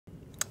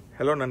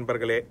Hello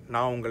நண்பர்களே,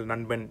 நான் உங்கள்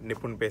நண்பன்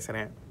நிப்புன்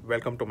பேசுகிறேன்.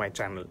 Welcome to my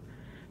channel.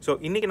 So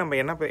இன்றைக்கி நம்ம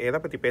எதை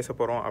பற்றி பேச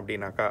போகிறோம்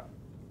அப்படின்னாக்கா,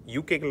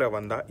 யூகேக்குள்ளே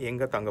வந்தால்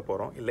எங்கே தங்க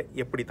போகிறோம், இல்லை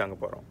எப்படி தங்க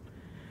போகிறோம்.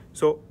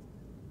 ஸோ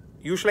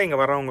யூஸ்வலாக இங்கே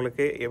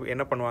வரவங்களுக்கு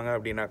என்ன பண்ணுவாங்க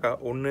அப்படின்னாக்கா,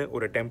 ஒன்று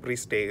ஒரு டெம்பரரி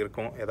ஸ்டே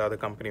இருக்கும். ஏதாவது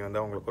கம்பெனி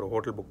வந்து அவங்களுக்கு ஒரு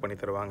ஹோட்டல் புக் பண்ணி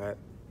தருவாங்க,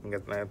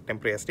 இங்கே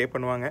டெம்பரரியாக ஸ்டே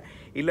பண்ணுவாங்க.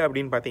 இல்லை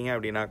அப்படின்னு பார்த்தீங்க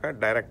அப்படின்னாக்கா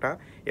டைரெக்டாக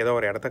ஏதோ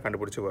ஒரு இடத்த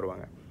கண்டுபிடிச்சி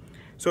வருவாங்க.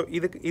 ஸோ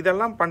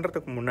இதெல்லாம்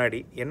பண்ணுறதுக்கு முன்னாடி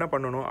என்ன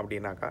பண்ணணும்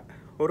அப்படின்னாக்கா,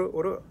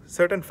 ஒரு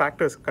சர்டன்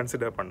ஃபேக்டர்ஸ்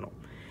கன்சிடர் பண்ணணும்.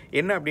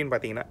 என்ன அப்படின்னு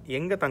பார்த்தீங்கன்னா,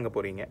 எங்கே தங்க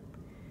போகிறீங்க,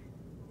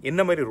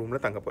 என்ன மாதிரி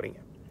ரூமில் தங்க போகிறீங்க.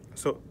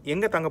 ஸோ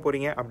எங்கே தங்க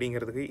போகிறீங்க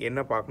அப்படிங்கிறதுக்கு என்ன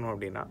பார்க்கணும்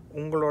அப்படின்னா,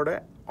 உங்களோட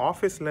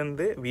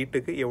ஆஃபீஸ்லேருந்து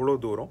வீட்டுக்கு எவ்வளோ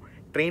தூரம்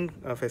ட்ரெயின்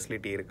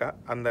ஃபெசிலிட்டி இருக்கா,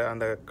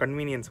 அந்த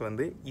கன்வீனியன்ஸ்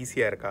வந்து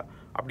ஈஸியாக இருக்கா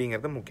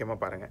அப்படிங்கிறத முக்கியமாக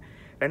பாருங்கள்.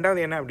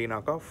 ரெண்டாவது என்ன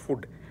அப்படின்னாக்கா,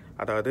 ஃபுட்.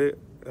 அதாவது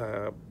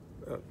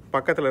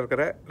பக்கத்தில்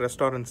இருக்கிற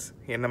ரெஸ்டாரண்ட்ஸ்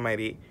என்ன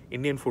மாதிரி,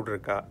 இந்தியன் ஃபுட்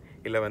இருக்கா,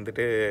 இல்லை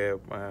வந்துட்டு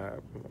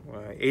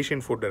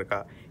ஏஷியன் ஃபுட் இருக்கா,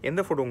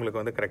 எந்த ஃபுட் உங்களுக்கு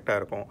வந்து கரெக்டாக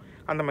இருக்கும்,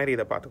 அந்த மாதிரி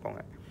இதை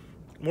பார்த்துக்கோங்க.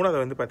 மூணாவது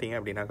வந்து பார்த்தீங்க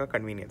அப்படின்னாக்கா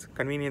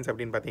கன்வீனியன்ஸ்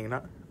அப்படின்னு பார்த்தீங்கன்னா,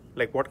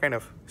 like what kind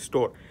of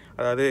store.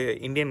 அதாவது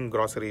இந்தியன்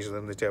க்ராசரிஸ்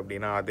இருந்துச்சு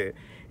அப்படின்னா அது,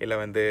 இல்லை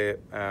வந்து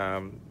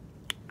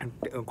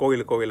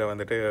கோவிலில்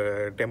வந்துட்டு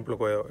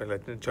டெம்பிளுக்கோ இல்லை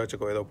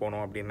சர்ச்சுக்கோ ஏதோ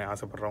போகணும் அப்படின்னு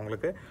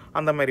ஆசைப்பட்றவங்களுக்கு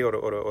அந்த மாதிரி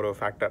ஒரு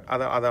ஃபேக்டர்,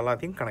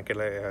 அதெல்லாத்தையும்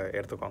கணக்கில்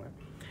எடுத்துக்கோங்க.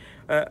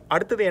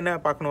 அடுத்தது என்ன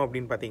பார்க்கணும்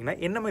அப்படின்னு பார்த்தீங்கன்னா,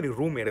 என்ன மாதிரி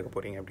ரூம் எடுக்க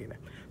போகிறீங்க அப்படின்னு.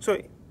 ஸோ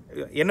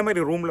என்ன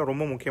மாதிரி ரூமில்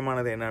ரொம்ப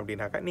முக்கியமானது என்ன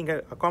அப்படின்னாக்கா, நீங்கள்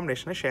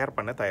அக்காமடேஷனை ஷேர்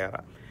பண்ண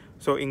தயாராக.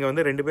 ஸோ இங்கே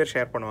வந்து 2 பேர்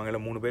ஷேர் பண்ணுவாங்க,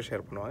 இல்லை 3 பேர்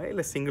ஷேர் பண்ணுவாங்க,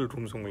 இல்லை சிங்கிள்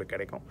ரூம்ஸ் உங்களுக்கு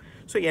கிடைக்கும்.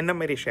 ஸோ என்ன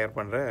மாதிரி ஷேர்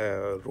பண்ணுற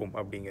ரூம்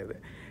அப்படிங்கிறது.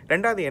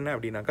 ரெண்டாவது என்ன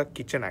அப்படின்னாக்கா,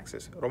 கிச்சன்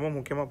ஆக்சஸ் ரொம்ப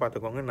முக்கியமாக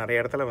பார்த்துக்கோங்க.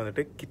 நிறைய இடத்துல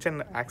வந்துட்டு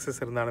கிச்சன்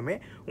ஆக்சஸ் இருந்தாலுமே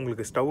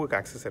உங்களுக்கு ஸ்டவ்வுக்கு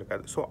ஆக்சஸ்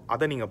இருக்காது. ஸோ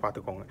அதை நீங்கள்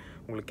பார்த்துக்கோங்க.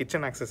 உங்களுக்கு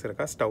கிச்சன் ஆக்சஸ்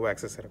இருக்கா, ஸ்டவ்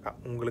ஆக்சஸ் இருக்கா,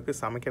 உங்களுக்கு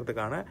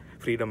சமைக்கிறதுக்கான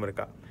ஃப்ரீடம்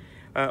இருக்கா.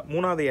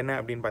 மூணாவது என்ன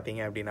அப்படின்னு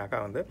பார்த்தீங்க அப்படின்னாக்கா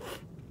வந்து,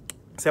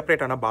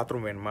 செப்பரேட்டான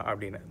பாத்ரூம் வேணுமா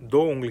அப்படின்னு.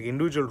 உங்களுக்கு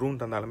இண்டிவிஜுவல் ரூம்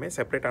தந்தாலுமே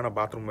செப்பரேட்டான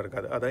பாத்ரூம்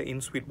இருக்காது, அதாவது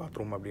இன்ஸ்வீட்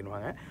பாத்ரூம்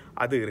அப்படின்வாங்க,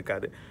 அது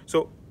இருக்காது. ஸோ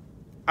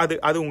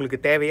அது உங்களுக்கு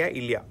தேவையா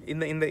இல்லையா,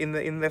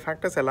 இந்த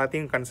ஃபேக்டர்ஸ்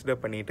எல்லாத்தையும்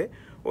கன்சிடர் பண்ணிவிட்டு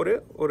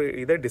ஒரு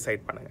இதை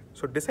டிசைட் பண்ணுங்கள்.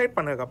 ஸோ டிசைட்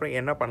பண்ணதுக்கப்புறம்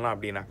என்ன பண்ணலாம்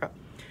அப்படின்னாக்கா,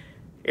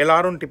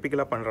 எல்லோரும்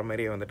டிப்பிக்கலாக பண்ணுற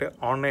மாதிரி வந்துட்டு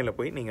ஆன்லைனில்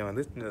போய் நீங்கள்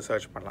வந்து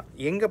சர்ச் பண்ணலாம்.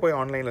 எங்கே போய்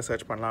ஆன்லைனில்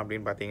சர்ச் பண்ணலாம்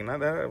அப்படின்னு பார்த்தீங்கன்னா,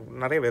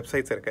 நிறைய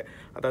வெப்சைட்ஸ் இருக்குது.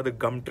 அதாவது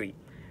கம்ட்ரி,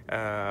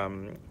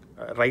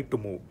 right to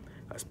move,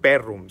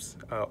 spare rooms,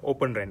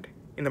 open rent,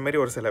 இந்த மாதிரி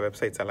ஒரு சில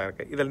வெப்சைட்ஸ் எல்லாம்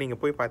இருக்குது. இதில் நீங்கள்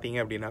போய் பார்த்தீங்க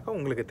அப்படின்னாக்கா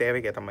உங்களுக்கு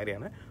தேவைக்கு ஏற்ற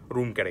மாதிரியான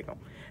ரூம் கிடைக்கும்.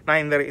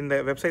 நான் இந்த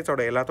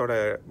வெப்சைட்ஸோட எல்லாத்தோட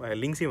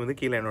லிங்க்ஸையும் வந்து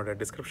கீழே என்னோட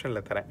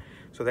டிஸ்கிரிப்ஷனில் தரேன்.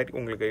 ஸோ தட்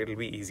உங்களுக்கு it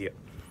will be easier.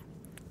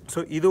 So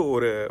இது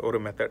ஒரு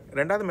மெத்தட்.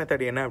 ரெண்டாவது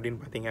மெத்தட் என்ன அப்படின்னு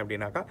பார்த்தீங்க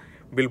அப்படின்னாக்கா,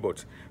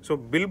 பில்போர்ட்ஸ். ஸோ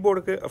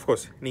பில்போர்டுக்கு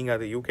அஃப்கோர்ஸ் நீங்கள்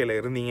அது யூகேல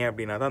இருந்தீங்க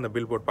அப்படின்னா தான் அந்த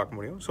பில்போர்ட் பார்க்க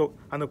முடியும். ஸோ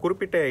அந்த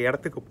குறிப்பிட்ட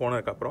இடத்துக்கு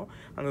போனதுக்கப்புறம்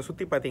அங்கே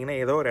சுற்றி பார்த்தீங்கன்னா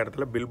ஏதோ ஒரு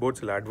இடத்துல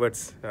பில்போர்ட்ஸ் இல்லை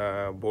அட்வர்ட்ஸ்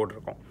போர்டு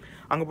இருக்கும்.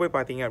 அங்கே போய்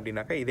பார்த்தீங்க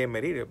அப்படின்னாக்கா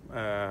இதேமாரி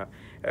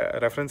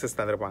ரெஃபரன்சஸ்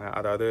தந்திருப்பாங்க,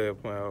 அதாவது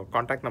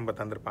கான்டாக்ட்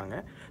நம்பர் தந்திருப்பாங்க.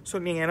 ஸோ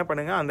நீங்கள் என்ன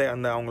பண்ணுங்கள்,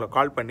 அந்த அவங்கள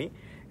கால் பண்ணி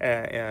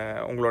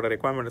உங்களோட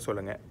ரெக்குவயர்மெண்ட்டை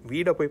சொல்லுங்கள்.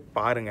 வீடை போய்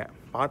பாருங்கள்,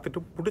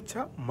 பார்த்துட்டு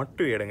பிடிச்சா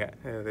மட்டும் எடுங்க.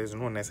 There is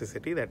no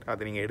necessity that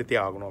அதை நீங்கள் எடுத்தே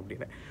ஆகணும்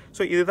அப்படின்னு.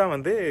 ஸோ இதுதான்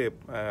வந்து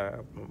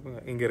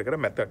இங்கே இருக்கிற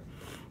மெத்தட்.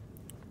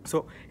 ஸோ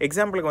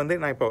எக்ஸாம்பிளுக்கு வந்து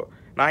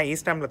நான்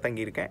ஈஸ்டாமில்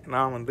தங்கியிருக்கேன்.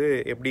 நான் வந்து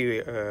எப்படி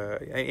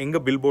எங்கே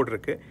பில்போர்டு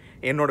இருக்குது,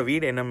 என்னோடய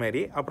வீடு என்ன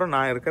மாதிரி, அப்புறம்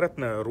நான் இருக்கிற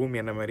ரூம்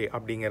என்ன மாதிரி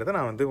அப்படிங்கிறத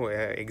நான் வந்து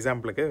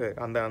எக்ஸாம்பிளுக்கு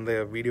அந்த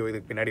வீடியோ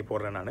இதுக்கு பின்னாடி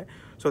போடுறேன் நான்.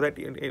 ஸோ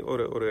தட்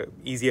ஒரு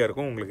ஈஸியாக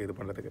இருக்கும் உங்களுக்கு இது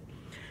பண்ணுறதுக்கு.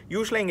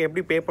 யூஸ்வலாக இங்கே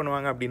எப்படி பே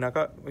பண்ணுவாங்க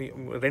அப்படின்னாக்கா,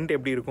 ரெண்ட்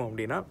எப்படி இருக்கும்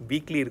அப்படின்னா,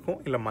 வீக்லி இருக்கும்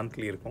இல்லை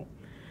மந்த்லி இருக்கும்,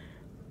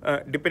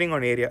 டிபெண்டிங்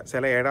ஆன் ஏரியா.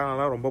 சில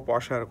இடம்லாம் ரொம்ப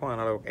பாஷாக இருக்கும்,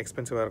 அதனால்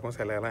எக்ஸ்பென்சிவாக இருக்கும்.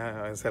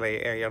 சில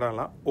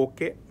இடம்லாம்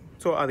ஓகே.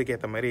 ஸோ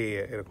அதுக்கேற்ற மாதிரி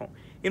இருக்கும்.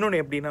 இன்னொன்று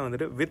எப்படின்னா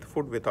வந்துட்டு வித்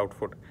ஃபுட் வித்தவுட்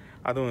ஃபுட்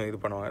அதுவும் இது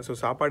பண்ணுவாங்க. ஸோ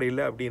சாப்பாடு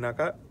இல்லை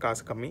அப்படின்னாக்கா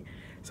காசு கம்மி,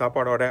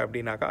 சாப்பாடோட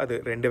அப்படின்னாக்கா அது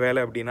 2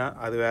 வேளை அப்படின்னா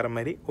அது வேறு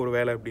மாதிரி, ஒரு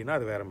வேளை அப்படின்னா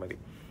அது வேறு மாதிரி.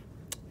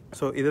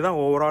 ஸோ இதுதான்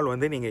ஓவரால்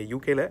வந்து நீங்கள்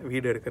யூகேல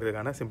வீடு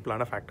எடுக்கிறதுக்கான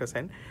சிம்பிளான ஃபேக்டர்ஸ்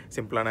அண்ட்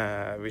சிம்பிளான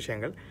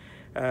விஷயங்கள்.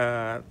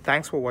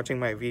 தேங்க்ஸ் ஃபார்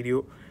வாட்சிங் மை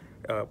வீடியோ.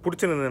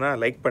 பிடிச்சிருந்ததுன்னா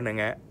லைக்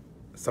பண்ணுங்கள்,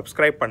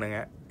 சப்ஸ்கிரைப்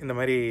பண்ணுங்கள். இந்த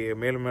மாதிரி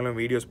மேலும் மேலும்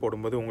வீடியோஸ்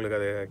போடும்போது உங்களுக்கு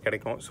அது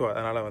கிடைக்கும். ஸோ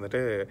அதனால் வந்துட்டு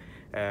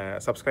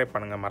சப்ஸ்கிரைப்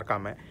பண்ணுங்கள்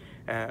மறக்காமல்.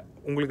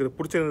 உங்களுக்கு இது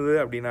பிடிச்சிருந்தது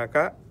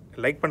அப்படின்னாக்கா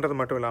லைக் பண்ணுறது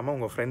மட்டும் இல்லாமல்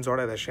உங்கள்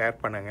ஃப்ரெண்ட்ஸோடு அதை ஷேர்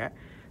பண்ணுங்கள்.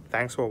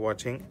 தேங்க்ஸ் ஃபார்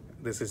வாட்சிங்.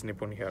 This is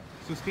நிப்புன் here.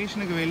 ஸோ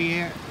ஸ்டேஷனுக்கு வெளியே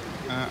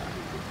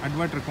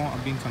அட்வர்ட் இருக்கும்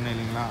அப்படின்னு சொன்னேன்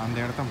இல்லைங்களா, அந்த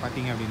இடத்த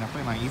பார்த்தீங்க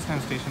அப்படின்னாப்போ நான்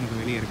ஈஸ்டர்ன் ஸ்டேஷனுக்கு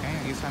வெளியே இருக்கேன்.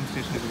 ஈஸ்டர்ன்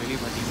ஸ்டேஷனுக்கு வெளியே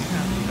பார்த்தீங்க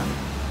அப்படின்னா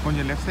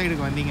கொஞ்சம் லெஃப்ட்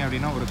சைடுக்கு வந்தீங்க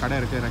அப்படின்னா ஒரு கடை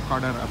இருக்குது,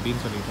 ரெக்கார்டர்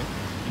அப்படின்னு சொல்லிட்டு.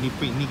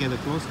 இன்றைக்கி அது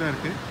க்ளோஸ்டாக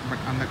இருக்குது.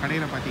 பட் அந்த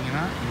கடையில்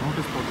பார்த்தீங்கன்னா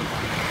நோட்டீஸ்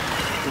போட்டிருப்பாங்க,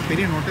 ஒரு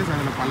பெரிய நோட்டீஸ்,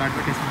 அதில் பல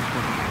அட்வர்டைஸ்மெண்ட்ஸ்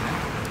போட்டிருப்பாங்க.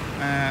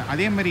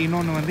 அதே மாதிரி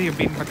இன்னொன்று வந்து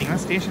எப்படின்னு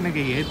பார்த்தீங்கன்னா,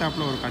 ஸ்டேஷனுக்கு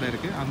ஏத்தாப்பில் ஒரு கடை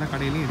இருக்குது, அந்த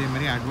கடையிலையும்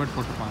இதேமாதிரி அட்வர்ட்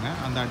போட்டிருப்பாங்க.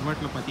 அந்த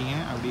அட்வர்ட்டில் பார்த்தீங்க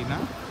அப்படின்னா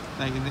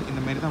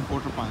இந்த மாதிரி தான்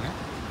போட்டிருப்பாங்க.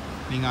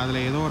 நீங்கள்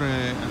அதில் ஏதோ ஒரு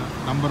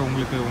நம்பர்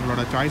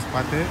உங்களோட சாய்ஸ்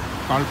பார்த்து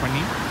கால்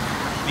பண்ணி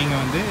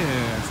நீங்கள் வந்து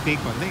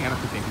ஸ்டேக்கு வந்து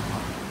இடத்த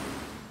தேடிக்கலாம்.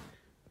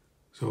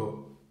 ஸோ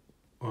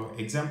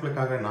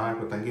எக்ஸாம்பிளுக்காக நான்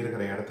இப்போ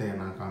தங்கியிருக்கிற இடத்த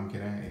நான்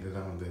காமிக்கிறேன்.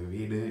 இதுதான் வந்து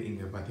வீடு.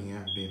 இங்கே பார்த்தீங்க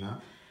அப்படின்னா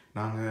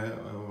நாங்கள்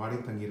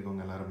வாடகை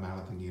தங்கியிருக்கவங்க எல்லோரும்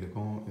மேலே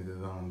தங்கியிருக்கோம்.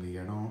 இதுதான் வந்து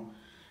இடம்.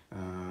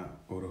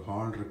 ஒரு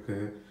ஹால்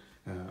இருக்குது.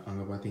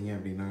 அங்கே பார்த்தீங்க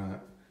அப்படின்னா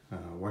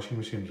வாஷிங்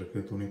மிஷின்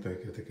இருக்குது துணி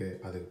துவைக்கிறதுக்கு.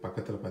 அதுக்கு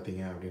பக்கத்தில்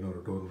பார்த்தீங்க அப்படின்னு ஒரு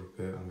டோர்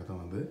இருக்குது. அங்கே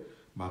தான் வந்து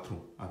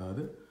பாத்ரூம்,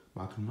 அதாவது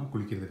பாத்ரூம்னா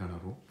குளிக்கிறதுக்கான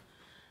ரூம்.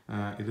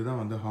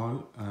 இதுதான் வந்து ஹால்.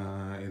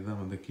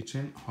 இதுதான் வந்து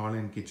kitchen. Hall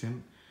and kitchen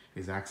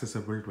is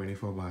accessible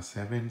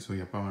 24/7. So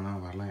எப்போ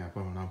வேணால் வரலாம், எப்போ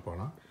வேணால்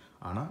போகலாம்.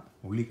 ஆனால்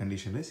ஒன்லி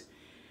கண்டிஷன் இஸ்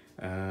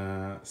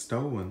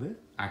ஸ்டவ் வந்து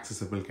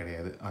ஆக்சசபிள்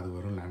கிடையாது. அது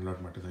வரும்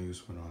லேண்ட்லார்ட் மட்டும் தான்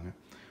யூஸ் பண்ணுவாங்க.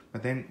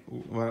 பட் தென்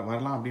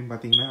வரலாம் அப்படின்னு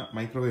பார்த்தீங்கன்னா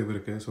மைக்ரோவேவ்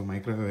இருக்குது. ஸோ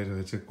மைக்ரோவேவ்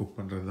வச்சு குக்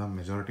பண்ணுறது தான்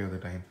majority of the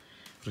time.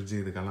 Fridge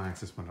இதுக்கெல்லாம்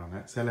ஆக்சஸ் பண்ணுறாங்க.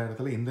 சில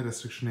இடத்துல இந்த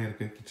ரெஸ்ட்ரிக்ஷனே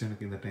இருக்குது,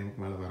 கிச்சனுக்கு இந்த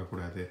டைமுக்கு மேலே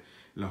வரக்கூடாது,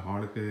 இல்லை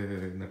ஹாலுக்கு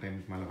இந்த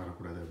டைமுக்கு மேலே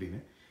வரக்கூடாது அப்படின்னு.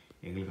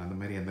 எங்களுக்கு அந்த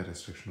மாதிரி எந்த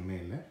ரெஸ்ட்ரிக்ஷனுமே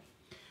இல்லை.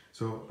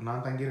 ஸோ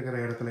நான் தங்கியிருக்கிற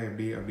இடத்துல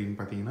எப்படி அப்படின்னு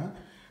பார்த்தீங்கன்னா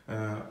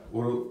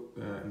ஒரு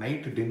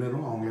நைட்டு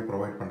டின்னரும் அவங்களே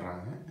ப்ரொவைட்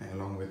பண்ணுறாங்க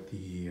along with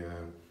the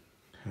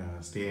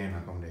stay and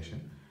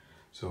accommodation.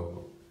 So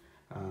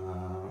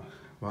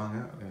வாங்க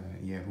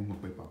என்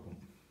ரூமுக்கு போய் பார்ப்போம்.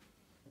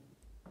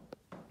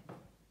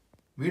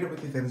 வீடை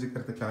பற்றி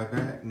தெரிஞ்சுக்கிறதுக்காக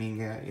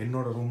நீங்கள்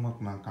என்னோடய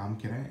ரூமுக்கு நான்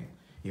காமிக்கிறேன்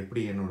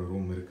எப்படி என்னோடய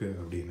ரூம் இருக்குது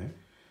அப்படின்னு.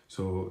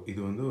 ஸோ இது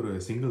வந்து ஒரு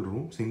சிங்கிள்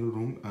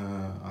ரூம்.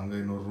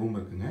 அங்கே இன்னொரு ரூம்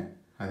இருக்குங்க.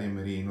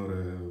 அதேமாதிரி இன்னொரு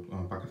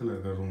பக்கத்தில்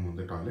இருக்கிற ரூம்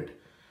வந்து டாய்லெட்.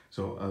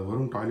 ஸோ அது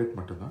வெறும் டாய்லெட்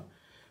மட்டும்தான்.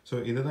 ஸோ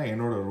இதுதான்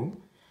என்னோடய ரூம்.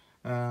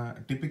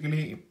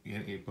 டிப்பிக்கலி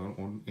இப்போ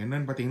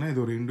என்னென்னு பார்த்தீங்கன்னா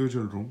இது ஒரு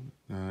இண்டிவிஜுவல் ரூம்.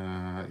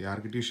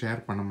 யார்கிட்டையும்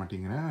ஷேர் பண்ண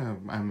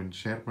மாட்டேங்கிறேன்.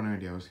 ஷேர் பண்ண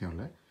வேண்டிய அவசியம்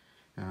இல்லை.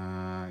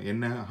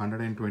 என்ன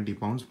 120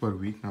 pounds per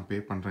week நான் பே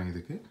பண்ணுறேன்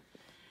இதுக்கு.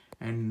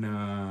 அண்ட்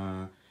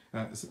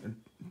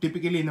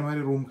டிப்பிக்கலி இந்த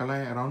மாதிரி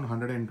ரூம்க்கெல்லாம் அரௌண்ட்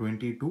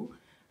 120 to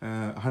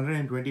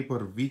 120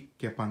 per week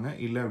கேட்பாங்க.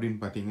 இல்லை அப்படின்னு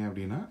பார்த்தீங்க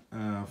அப்படின்னா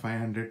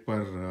 500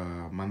 per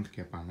month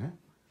கேட்பாங்க.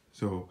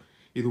 ஸோ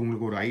இது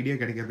உங்களுக்கு ஒரு ஐடியா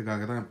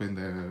கிடைக்கிறதுக்காக தான் இப்போ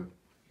இந்த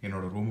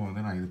என்னோடய ரூமை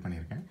வந்து நான் இது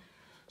பண்ணியிருக்கேன்.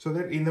 ஸோ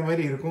தட் இந்த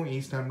மாதிரி இருக்கும்.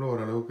 ஈஸ்ட் ஹாமில்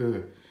ஓரளவுக்கு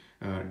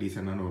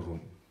டீசெண்டான ஒரு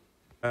ரூம்.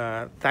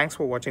 தேங்க்ஸ்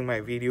ஃபார் வாட்சிங் மை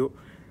வீடியோ.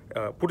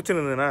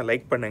 பிடிச்சிருந்ததுன்னா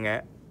லைக்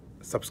பண்ணுங்கள்,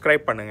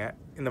 சப்ஸ்கிரைப் பண்ணுங்கள்.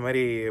 இந்த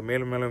மாதிரி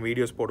மேலும் மேலும்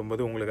வீடியோஸ்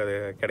போடும்போது உங்களுக்கு அது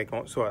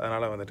கிடைக்கும். ஸோ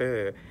அதனால் வந்துட்டு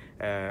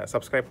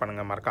சப்ஸ்கிரைப்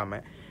பண்ணுங்கள்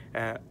மறக்காமல்.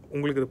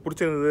 உங்களுக்கு இது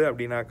பிடிச்சிருந்தது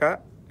அப்படின்னாக்கா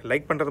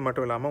லைக் பண்ணுறது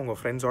மட்டும் இல்லாமல் உங்கள்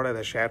ஃப்ரெண்ட்ஸோடு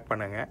அதை ஷேர்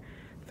பண்ணுங்கள்.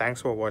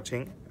 தேங்க்ஸ் ஃபார்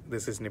வாட்சிங்.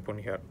 This is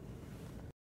நிப்புன் here.